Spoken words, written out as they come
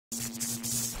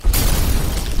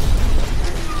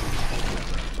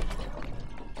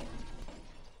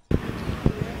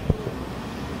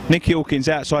Nick Hawkins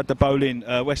outside the bowling,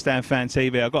 West Ham Fan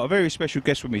TV. I've got a very special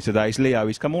guest with me today. It's Leo.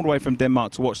 He's come all the way from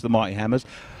Denmark to watch the Mighty Hammers.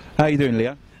 How are you doing,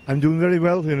 Leo? I'm doing very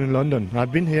well here in London.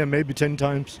 I've been here maybe 10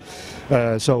 times,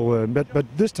 but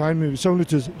this time it's only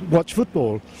to watch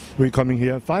football. We're coming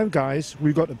here, 5 guys.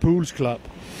 We got a pools club,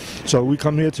 so we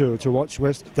come here to watch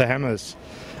the Hammers,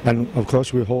 and of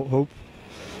course we hope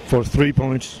for 3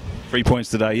 points. 3 points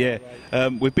today, yeah.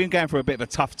 We've been going for a bit of a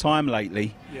tough time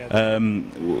lately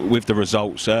with the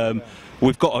results.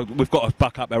 We've got to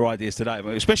buck up our ideas today,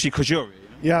 especially because you're here.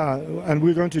 Yeah, and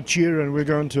we're going to cheer and we're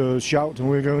going to shout and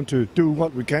we're going to do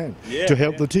what we can to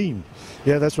help the team.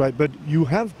 Yeah, that's right. But you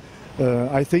have,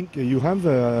 I think you have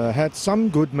had some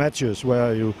good matches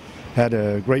where you had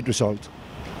a great result.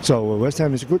 So West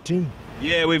Ham is a good team.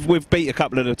 Yeah, we've beat a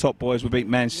couple of the top boys. We beat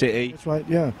Man City. That's right.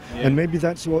 Yeah, and maybe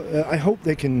that's what I hope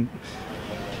they can,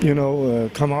 you know,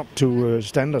 come up to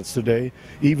standards today,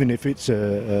 even if it's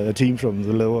a team from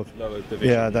the lower division.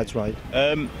 Yeah, that's right.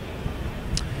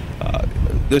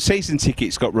 The season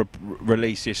tickets got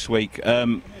released this week.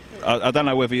 I don't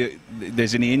know whether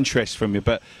there's any interest from you,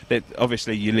 but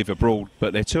obviously you live abroad,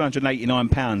 but they're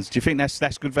 £289. Do you think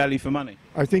that's good value for money?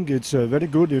 I think it's very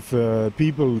good if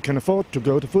people can afford to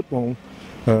go to football,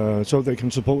 so they can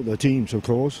support their teams, of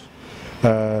course,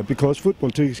 because football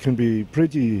tickets can be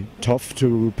pretty tough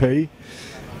to pay,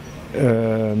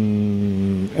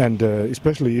 and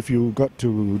especially if you got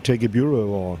to take a bureau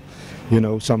or, you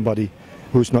know, somebody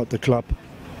who's not the club.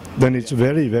 Then it's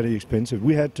very, very expensive.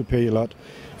 We had to pay a lot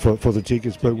for the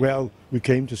tickets, but well, we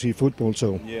came to see football,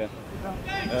 so. Yeah.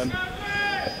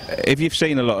 If you've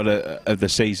seen a lot of the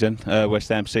season, West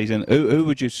Ham season, who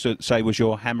would you say was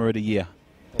your Hammer of the Year,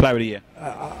 Player of the Year?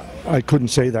 I couldn't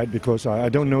say that because I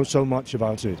don't know so much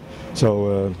about it.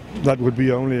 So that would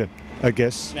be only a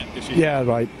guess. Yeah,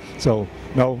 right. So,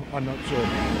 no, I'm not sure.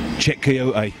 Czech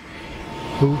Coyote.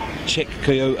 Who? Czech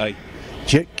Coyote.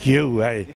 Czech Coyote.